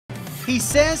He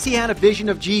says he had a vision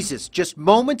of Jesus just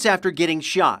moments after getting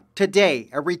shot. Today,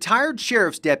 a retired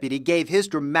sheriff's deputy gave his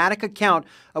dramatic account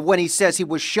of when he says he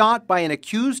was shot by an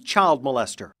accused child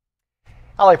molester.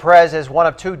 Ali Perez is one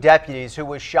of two deputies who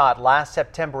was shot last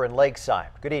September in Lakeside.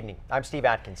 Good evening. I'm Steve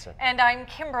Atkinson. And I'm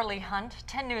Kimberly Hunt.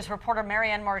 10 News reporter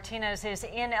Marianne Martinez is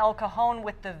in El Cajon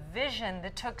with the vision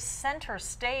that took center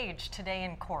stage today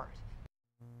in court.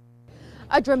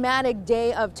 A dramatic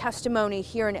day of testimony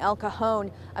here in El Cajon.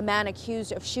 A man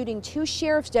accused of shooting two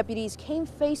sheriff's deputies came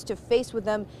face to face with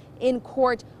them in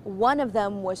court. One of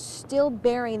them was still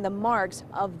bearing the marks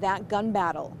of that gun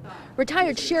battle.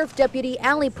 Retired Sheriff Deputy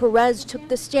Ali Perez took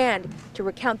the stand to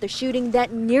recount the shooting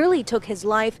that nearly took his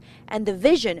life and the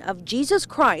vision of Jesus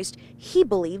Christ he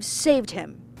believes saved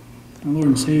him. Our Lord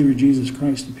and Savior Jesus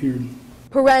Christ appeared.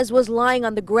 Perez was lying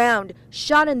on the ground,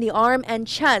 shot in the arm and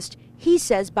chest, he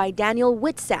says, by Daniel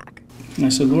Whitsack. And I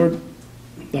said, Lord,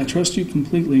 I trust you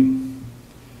completely.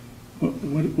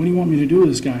 What do you want me to do with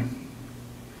this guy?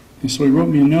 And so he wrote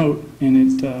me a note, and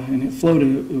it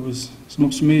floated. It was the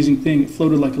most amazing thing. It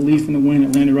floated like a leaf in the wind.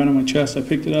 It landed right on my chest. I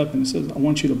picked it up, and it says, I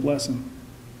want you to bless him.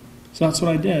 So that's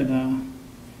what I did. And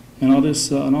all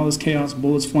this chaos,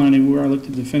 bullets flying everywhere, I looked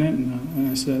at the defendant, and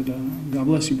I said, God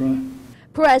bless you, brother.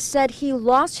 Perez said he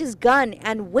lost his gun,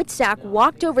 and Whitsack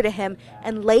walked over to him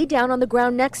and lay down on the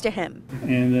ground next to him.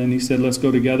 And then he said, let's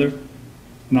go together.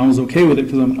 And I was okay with it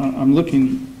because I'm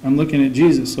looking at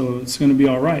Jesus, so it's going to be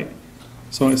all right.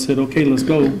 So I said, okay, let's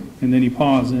go. And then he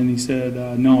paused and he said,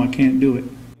 no, I can't do it.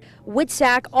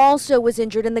 Whitsack also was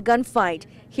injured in the gunfight.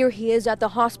 Here he is at the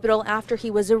hospital after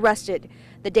he was arrested.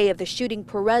 The day of the shooting,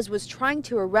 Perez was trying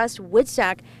to arrest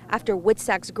Whitsack after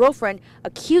Whitsack's girlfriend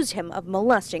accused him of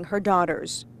molesting her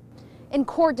daughters. In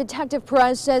court, Detective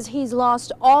Perez says he's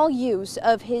lost all use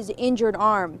of his injured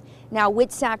arm. Now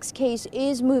Whitsack's case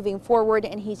is moving forward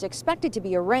and he's expected to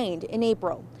be arraigned in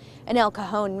April. In El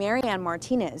Cajon, Marianne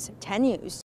Martinez, 10 News.